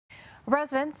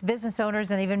Residents, business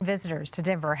owners, and even visitors to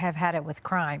Denver have had it with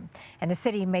crime. And the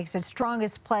city makes its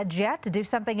strongest pledge yet to do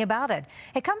something about it.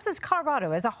 It comes as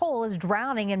Colorado as a whole is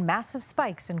drowning in massive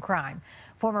spikes in crime.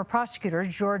 Former prosecutors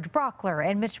George Brauchler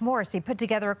and Mitch Morrissey put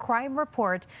together a crime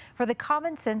report for the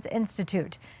Common Sense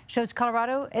Institute. Shows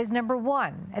Colorado is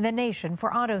 #1 in the nation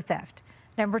for auto theft,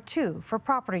 #2 for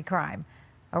property crime.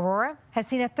 Aurora has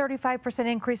seen a 35%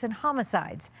 increase in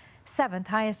homicides, 7th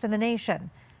highest in the nation.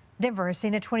 Denver has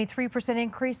seen a 23%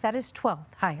 increase. That is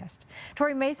 12th highest.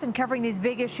 Tori Mason covering these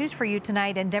big issues for you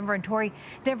tonight in Denver. And Tori,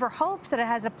 Denver hopes that it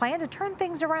has a plan to turn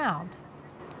things around.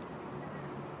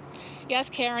 Yes,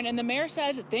 Karen, and the mayor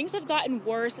says things have gotten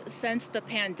worse since the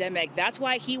pandemic. That's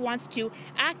why he wants to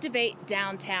activate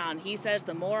downtown. He says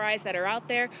the more eyes that are out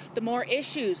there, the more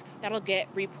issues that'll get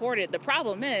reported. The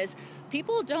problem is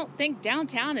people don't think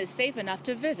downtown is safe enough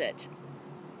to visit.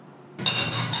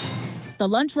 The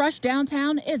lunch rush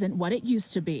downtown isn't what it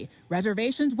used to be.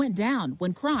 Reservations went down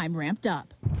when crime ramped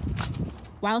up.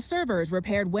 While servers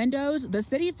repaired windows, the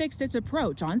city fixed its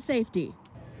approach on safety.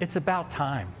 It's about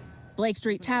time. Blake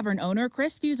Street Tavern owner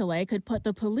Chris Fuselier could put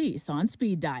the police on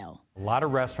speed dial. A lot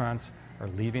of restaurants are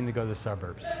leaving to go to the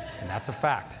suburbs, and that's a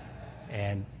fact.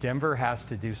 And Denver has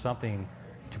to do something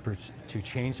to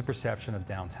change the perception of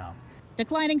downtown.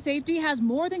 Declining safety has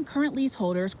more than current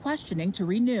leaseholders questioning to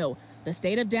renew. The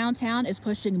state of downtown is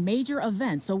pushing major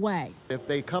events away. If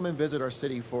they come and visit our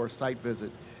city for a site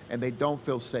visit and they don't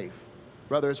feel safe,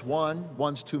 whether it's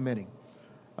one's too many,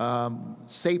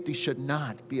 safety should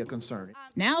not be a concern.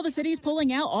 Now the city's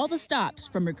pulling out all the stops,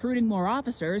 from recruiting more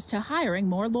officers to hiring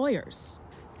more lawyers.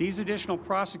 These additional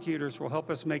prosecutors will help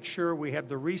us make sure we have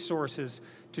the resources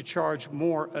to charge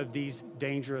more of these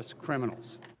dangerous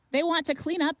criminals. They want to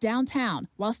clean up downtown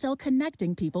while still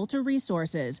connecting people to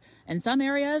resources. In some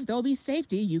areas, there'll be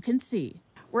safety you can see.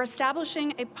 We're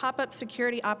establishing a pop-up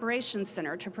security operations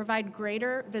center to provide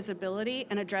greater visibility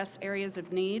and address areas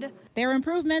of need. They're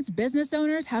improvements business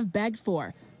owners have begged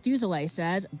for. Fuselier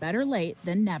says better late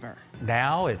than never.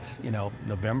 Now it's,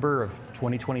 November of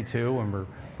 2022 and we're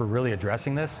really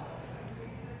addressing this.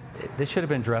 This should have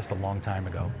been addressed a long time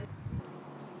ago.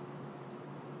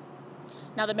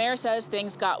 Now, the mayor says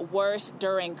things got worse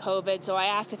during COVID, so I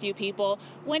asked a few people,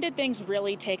 when did things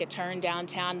really take a turn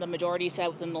downtown? The majority said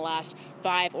within the last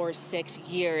 5 or 6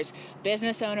 years.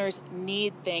 Business owners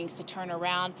need things to turn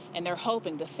around, and they're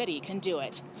hoping the city can do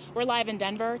it. We're live in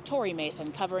Denver. Tori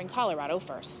Mason covering Colorado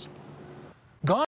First.